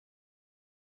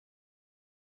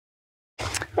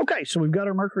Okay, so we've got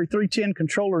our Mercury 310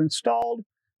 controller installed.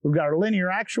 We've got our linear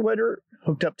actuator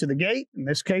hooked up to the gate. In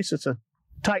this case, it's a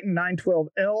Titan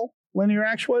 912L linear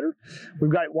actuator.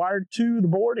 We've got it wired to the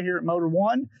board here at motor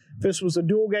 1. If this was a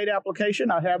dual gate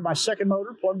application, I'd have my second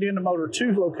motor plugged into motor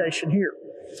 2 location here.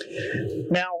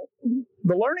 Now,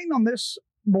 the learning on this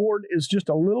board is just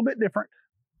a little bit different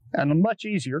and much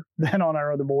easier than on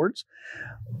our other boards.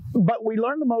 But we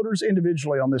learn the motors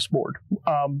individually on this board.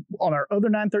 On our other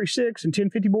 936 and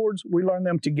 1050 boards, we learn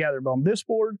them together. But on this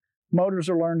board, motors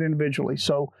are learned individually.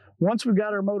 So once we've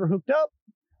got our motor hooked up,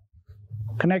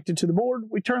 connected to the board,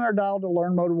 we turn our dial to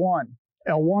learn motor 1.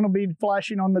 L1 will be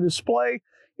flashing on the display,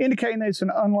 indicating that it's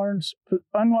an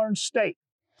unlearned state.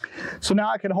 So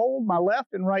now I can hold my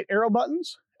left and right arrow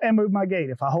buttons and move my gate.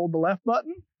 If I hold the left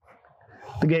button,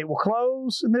 the gate will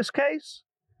close in this case.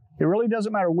 It really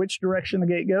doesn't matter which direction the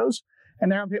gate goes.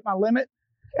 And there I've hit my limit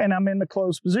and I'm in the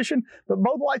closed position. But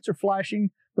both lights are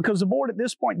flashing because the board at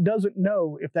this point doesn't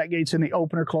know if that gate's in the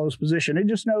open or closed position. It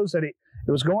just knows that it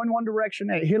was going one direction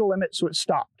and it hit a limit, so it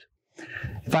stopped.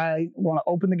 If I want to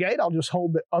open the gate, I'll just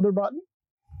hold the other button.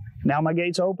 Now my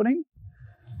gate's opening.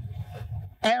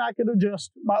 And I can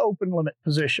adjust my open limit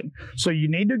position. So you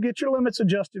need to get your limits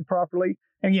adjusted properly.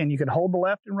 Again, you can hold the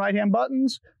left and right hand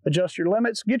buttons, adjust your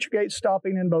limits, get your gate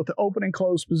stopping in both the open and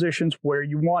closed positions where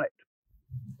you want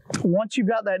it. Once you've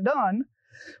got that done,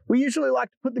 we usually like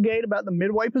to put the gate about the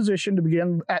midway position to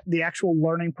begin at the actual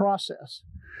learning process.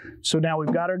 So now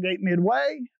we've got our gate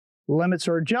midway, limits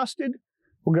are adjusted.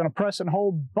 We're going to press and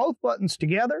hold both buttons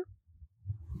together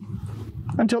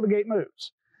until the gate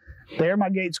moves. There, my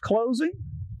gate's closing.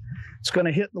 It's going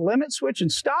to hit the limit switch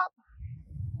and stop.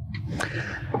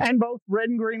 And both red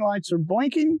and green lights are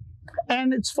blinking,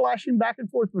 and it's flashing back and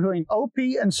forth between OP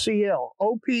and CL,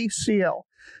 OP, CL.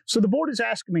 So the board is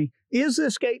asking me, is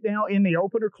this gate now in the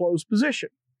open or closed position?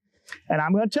 And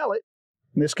I'm going to tell it.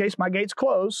 In this case, my gate's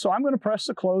closed, so I'm going to press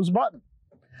the close button.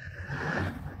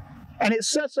 And it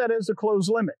sets that as the close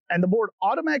limit. And the board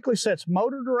automatically sets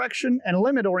motor direction and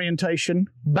limit orientation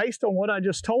based on what I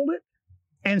just told it.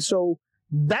 And so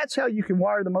that's how you can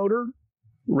wire the motor,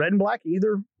 red and black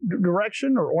either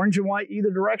direction or orange and white either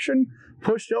direction,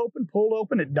 pushed open, pulled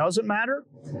open, it doesn't matter.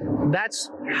 That's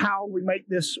how we make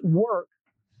this work,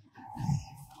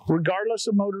 regardless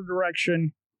of motor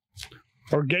direction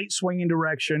or gate swinging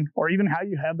direction, or even how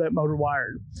you have that motor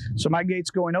wired. So my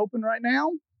gate's going open right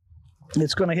now.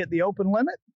 It's going to hit the open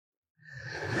limit.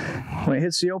 When it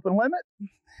hits the open limit,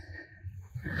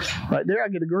 right there, I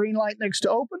get a green light next to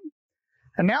open.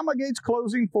 And now my gate's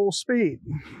closing full speed.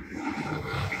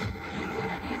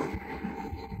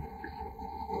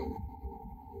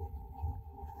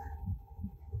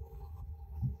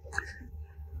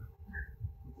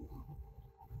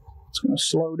 It's going to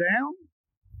slow down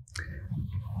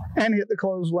and hit the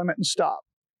close limit and stop.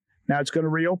 Now it's going to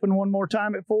reopen one more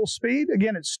time at full speed.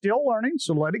 Again, it's still learning,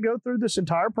 so let it go through this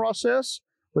entire process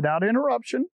without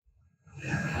interruption.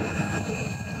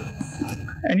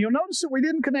 And you'll notice that we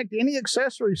didn't connect any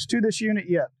accessories to this unit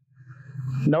yet.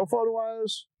 No photo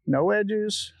eyes, no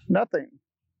edges, nothing.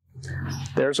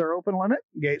 There's our open limit,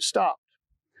 gate stopped.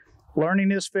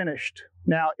 Learning is finished.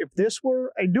 Now, if this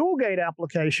were a dual gate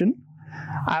application,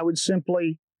 I would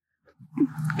simply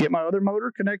get my other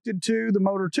motor connected to the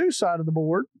motor 2 side of the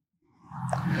board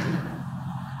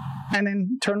and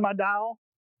then turn my dial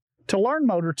to learn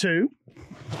motor 2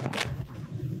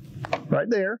 right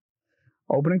there.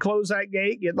 Open and close that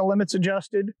gate, get the limits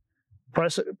adjusted,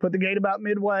 press it, put the gate about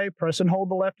midway, press and hold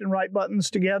the left and right buttons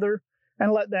together,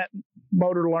 and let that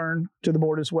motor learn to the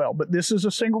board as well. But this is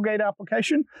a single gate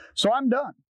application, so I'm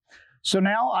done. So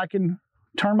now I can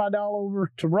turn my dial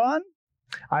over to run.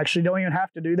 I actually don't even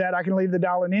have to do that. I can leave the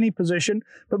dial in any position,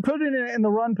 but put it in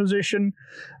the run position.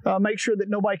 Make sure that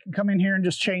nobody can come in here and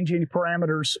just change any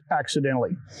parameters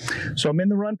accidentally. So I'm in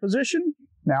the run position.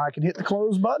 Now I can hit the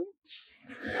close button.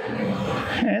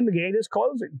 And the gate is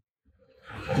closing.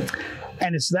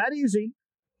 And it's that easy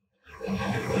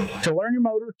to learn your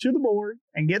motor to the board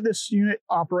and get this unit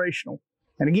operational.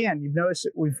 And again, you've noticed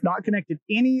that we've not connected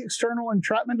any external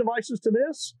entrapment devices to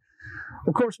this.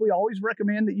 Of course, we always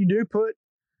recommend that you do put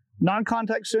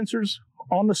non-contact sensors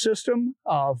on the system,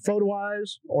 photo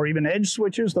eyes, or even edge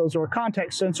switches. Those are a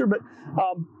contact sensor, but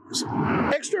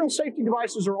external safety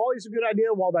devices are always a good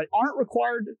idea. While they aren't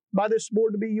required by this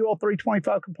board to be UL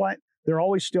 325 compliant, they're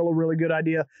always still a really good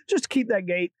idea just to keep that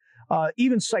gate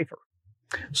even safer.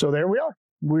 So there we are.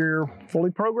 We're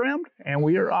fully programmed and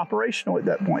we are operational at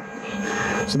that point.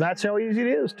 So that's how easy it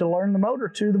is to learn the motor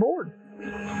to the board.